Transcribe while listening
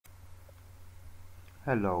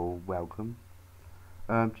Hello, welcome.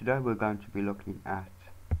 Today we're going to be looking at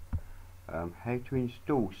how to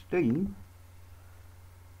install Steam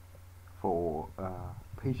for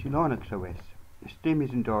PCLinuxOS. Steam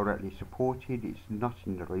isn't directly supported, it's not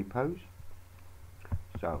in the repos.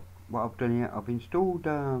 So what I've done here, I've installed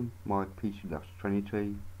my PCLinuxOS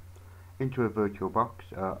 23 into a virtual box.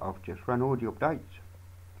 I've just run all the updates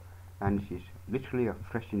and this is literally a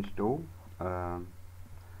fresh install.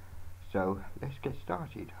 So let's get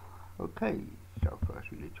started. Okay, so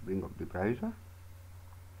first we need to bring up the browser.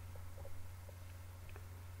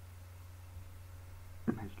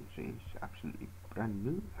 As you can see, it's absolutely brand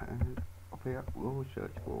new, and up here we'll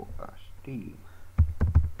search for Steam.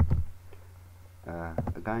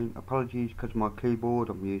 Again, apologies because my keyboard,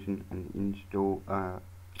 I'm using an install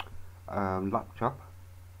laptop.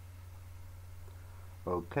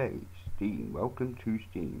 Okay, Steam, welcome to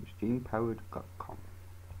Steam, steampowered.com.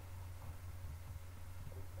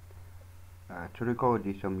 To record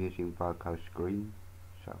this I'm using Voco Screen.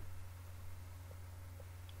 So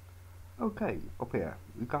okay, up here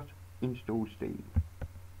we got install Steam.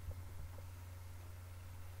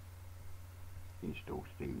 Install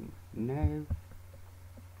Steam now,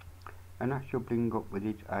 and that should bring up with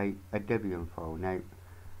it a Debian file. Now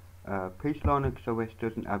PCLinuxOS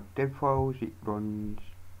doesn't have dev files, it runs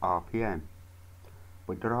RPM,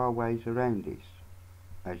 but there are ways around this,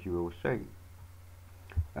 as you will see.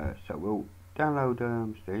 So we'll download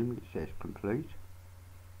Steam. It says complete,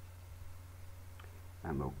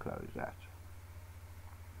 and we'll close that.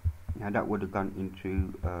 Now that would have gone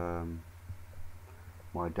into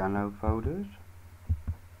my download folders.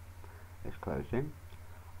 Let's close them.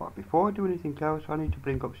 Right, before I do anything else, I need to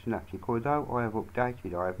bring up Synaptic. Although I have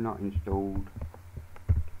updated, I have not installed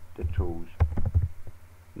the tools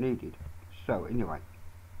needed. So anyway,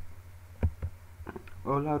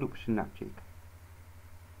 we'll load up Synaptic.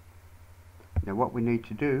 Now what we need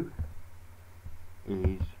to do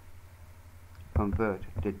is convert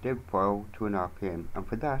the dev file to an RPM, and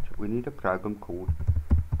for that we need a program called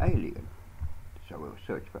Alien. So we'll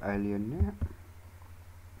search for Alien now,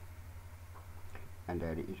 and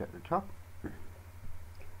there it is at the top.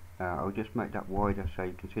 I'll just make that wider so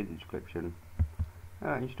you can see the description.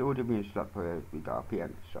 Install Debian slot with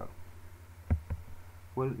RPM. So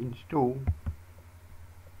we'll install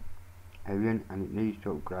Alien, and it needs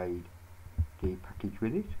to upgrade the package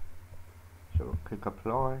with it. So we'll click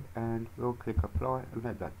apply, and we'll click apply and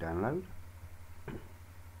let that download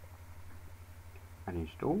and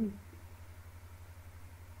install.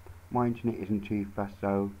 My internet isn't too fast,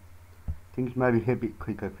 so things may be a bit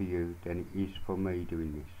quicker for you than it is for me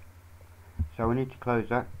doing this. So we need to close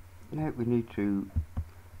that. Now we need to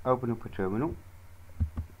open up a terminal.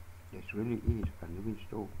 This really is a new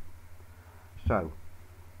install. So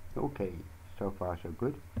okay, so far so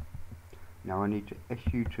good. Now I need to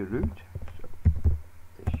SU to root. So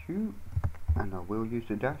SU, and I will use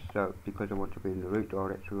the dash, so because I want to be in the root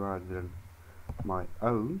directory rather than my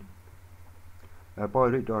own. By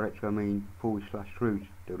root directory I mean /root,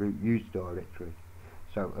 the root use directory.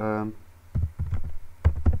 So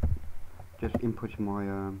just input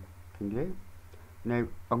my thing there. Now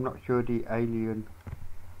I'm not sure the Alien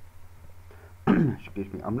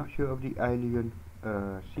excuse me, I'm not sure of the Alien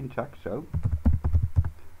syntax, so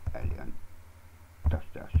Alien --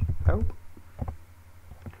 help,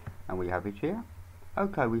 and we have it here.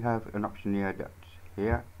 Okay, we have an option here that's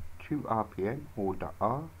here to RPM or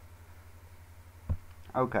 .r.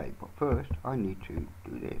 Okay, but first I need to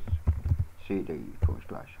do this: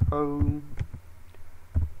 cd/home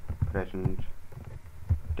present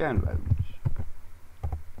downloads,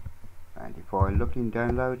 and if I look in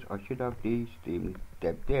downloads I should have the Steam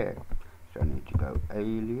deb there. So I need to go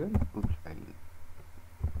Alien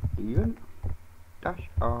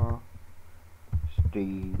 -r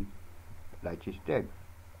Steam latest deb,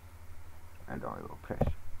 and I will press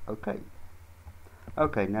OK.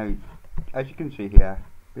 Okay, now as you can see here,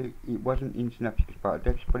 it wasn't in Synaptic as part of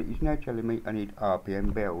devs, but it is now telling me I need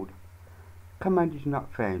RPM build. Command is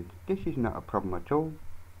not found. This is not a problem at all.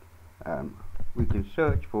 We can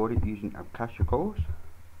search for it using a cache, of course.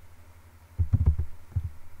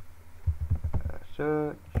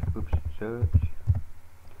 Search,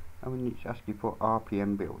 and it's asking for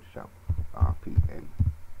RPM build. So RPM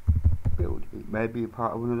build. It may be a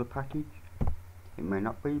part of another package, it may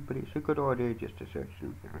not be, but it's a good idea just to search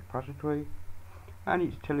through the repository. And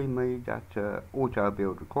it's telling me that auto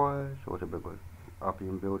build requires auto build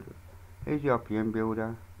RPM builder. Here's the RPM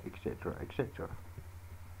builder, etc., etc.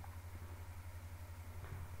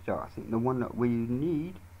 So I think the one that we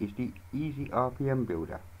need is the easy RPM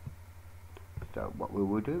builder. So what we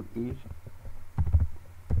will do is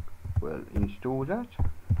we'll install that.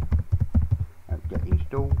 Get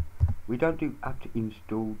install. We don't do apt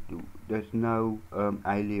install. There's no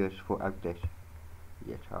alias for apt yet.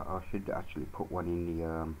 I should actually put one in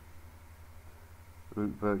the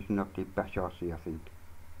root version of the bash RC, I think.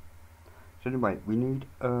 So anyway, we need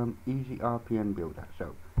easy RPM builder.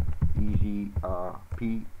 So easy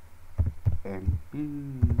RPM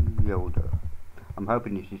builder. I'm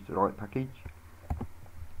hoping this is the right package.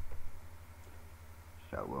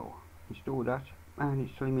 So we'll install that, and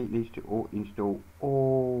it's telling me it needs to install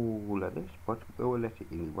all of this, but we'll let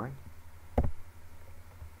it anyway. It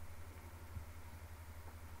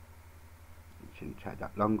shouldn't take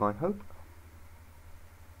that long, I hope.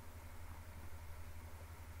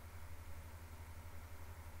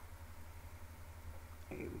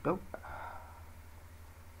 Here we go,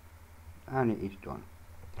 and it is done.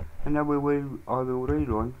 And now I will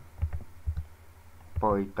rerun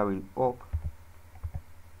by going up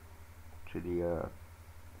to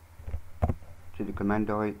the command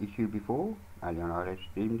I issued before, and then I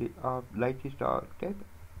steamed it our latest step,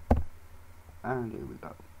 and here we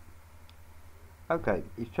go. Okay,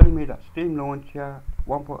 it's telling me that Steam Launcher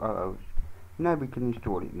 1.0. Now we can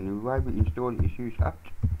install it. And the way we install it is use apt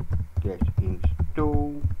get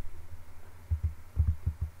install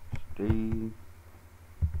Steam.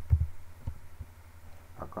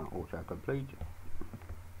 I can't auto complete,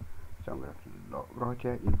 so I'm going to have to write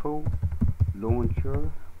out in full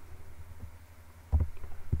launcher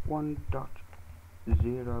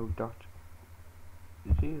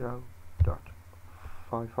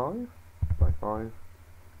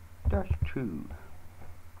 1.0.0.55/2.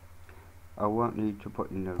 I won't need to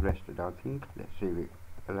put in the rest, I don't think. Let's see if it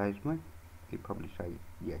allows me. It probably say,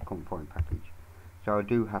 yeah, can't find package. So I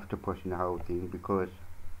do have to push in the whole thing because,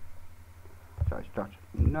 so it's dot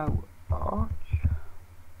no arch.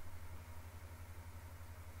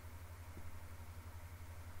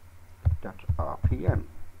 Dot RPM.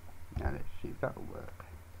 Now let's see if that will work.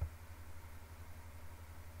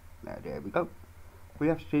 Now there we go. We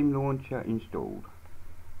have Steam Launcher installed.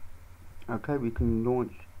 Okay, we can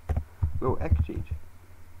launch. We'll exit.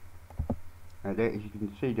 Now there, as you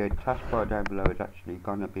can see, the taskbar down below is actually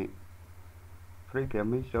gone a bit freaky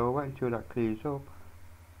on me, so I'll wait until that clears up,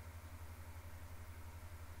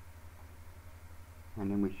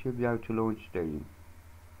 and then we should be able to launch Steam.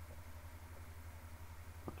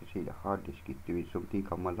 I can see the hard disk is doing something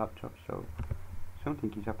on my laptop, so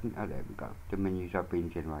something is happening. Oh, there we go. The menus are being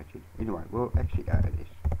generated. Anyway, we'll exit out of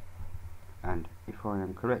this, and if I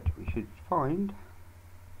am correct, we should find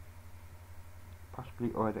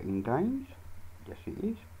possibly either in games. Yes, it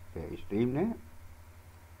is. There is Steam there.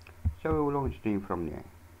 So we'll launch Steam from there.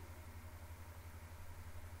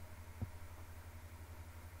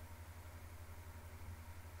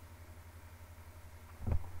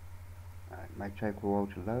 It may take a while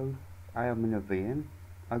to load. I am in a VM.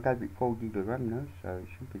 I gave it 4 GB of RAM now, so it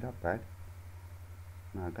shouldn't be that bad.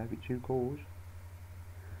 I gave it 2 cores,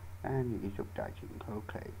 and it is updating.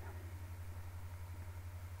 Okay.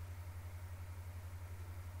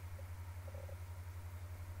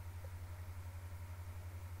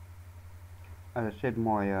 As I said,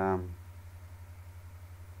 my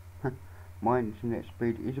my internet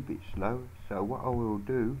speed is a bit slow, so what I will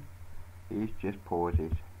do is just pause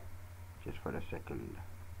it just for a second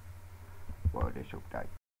while this update.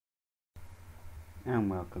 And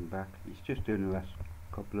welcome back. It's just doing the last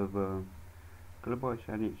couple of kilobytes,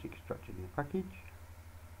 and it's extracting the package.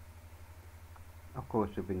 Of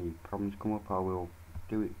course, if any problems come up, I will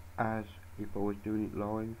do it as if I was doing it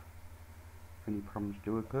live, if any problems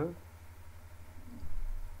do occur.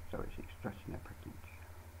 So it's extracting that package.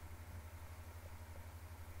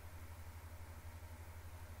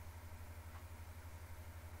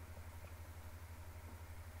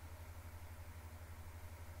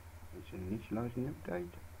 It's initializing the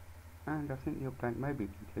update, and I think the update may be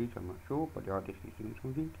complete, I'm not sure, but the hard disk is doing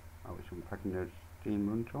something. Oh, it's unpacking the Steam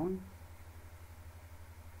runtime.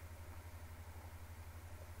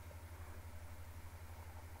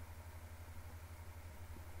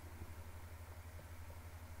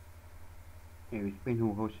 Yeah, it's been a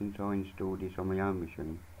while since I installed this on my own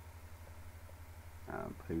machine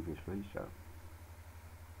previously, so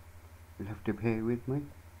you'll have to bear with me.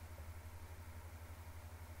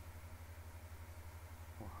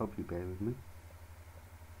 I hope you bear with me.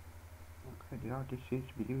 Okay, the hard disk seems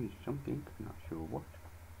to be doing something, not sure what.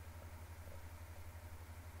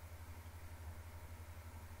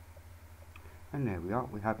 And there we are,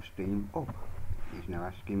 we have Steam up. It's now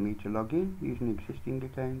asking me to log in using existing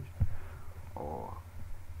accounts. Or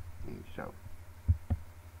so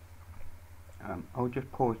I'll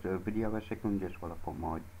just pause the video a second just while I put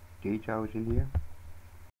my details in here.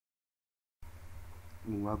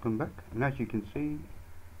 And welcome back. And as you can see,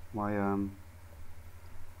 my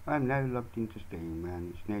I'm now logged into Steam,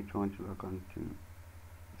 and it's now trying to log on to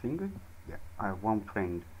Thingy. Yeah, I have one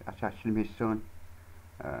friend. That's actually my son.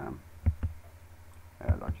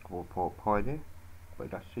 Like to call Port Pie there, but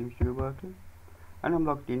that seems to be working. And I'm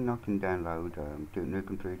logged in. I can download Duke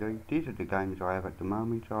Nukem 3D. These are the games I have at the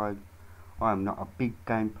moment. I am not a big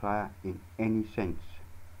game player in any sense,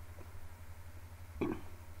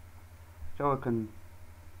 so I can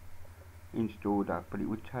install that. But it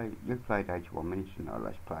would take, you played 81 minutes, and I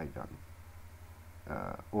last played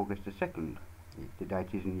on August the 2nd. The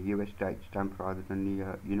date is in the US date stamp rather than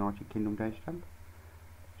the United Kingdom date stamp.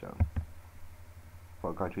 So if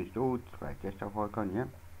I go to install, select desktop icon, yeah,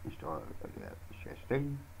 install share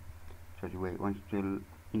Steam, shows you where it wants to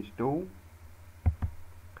install.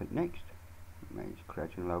 Click next. It's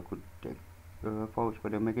creating local files for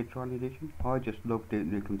the Megatron edition. I just love Duke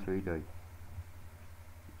Nukem 3D.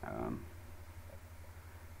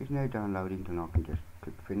 It's now downloading, and I can just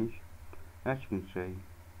click finish. As you can see,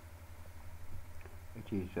 it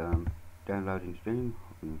is downloading Steam.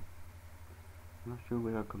 I'm not sure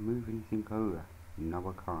whether I can move anything over. No,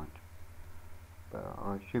 I can't. But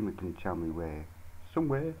I assume it can tell me where.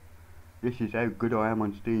 Somewhere. This is how good I am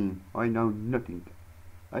on Steam. I know nothing.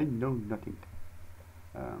 I know nothing.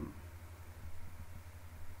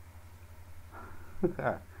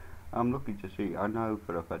 I'm looking to see. I know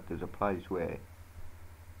for a fact there's a place where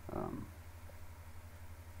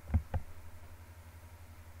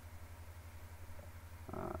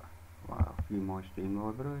wow, view my Steam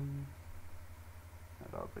library.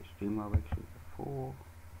 Library Steam library 4.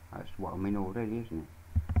 That's what I'm in already, isn't it?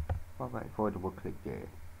 If I double click there,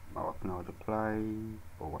 I can either play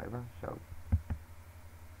or whatever. So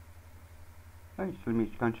it's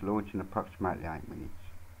going to launch in approximately 8 minutes.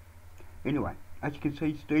 Anyway, as you can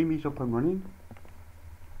see, Steam is up and running.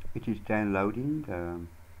 It is downloading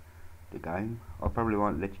the game. I probably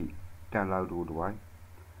won't let it download all the way.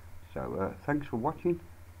 So thanks for watching.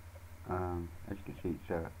 As you can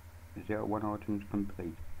see, it's 01 items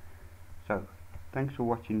complete. So thanks for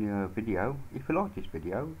watching the video. If you like this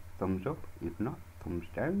video, thumbs up. If not, thumbs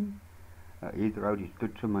down. Either road is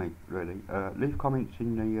good to me, really. Leave comments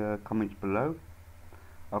in the comments below.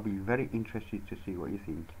 I'll be very interested to see what you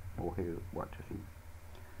think, or hear what you think.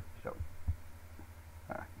 So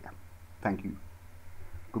yeah, thank you.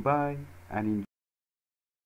 Goodbye, and enjoy.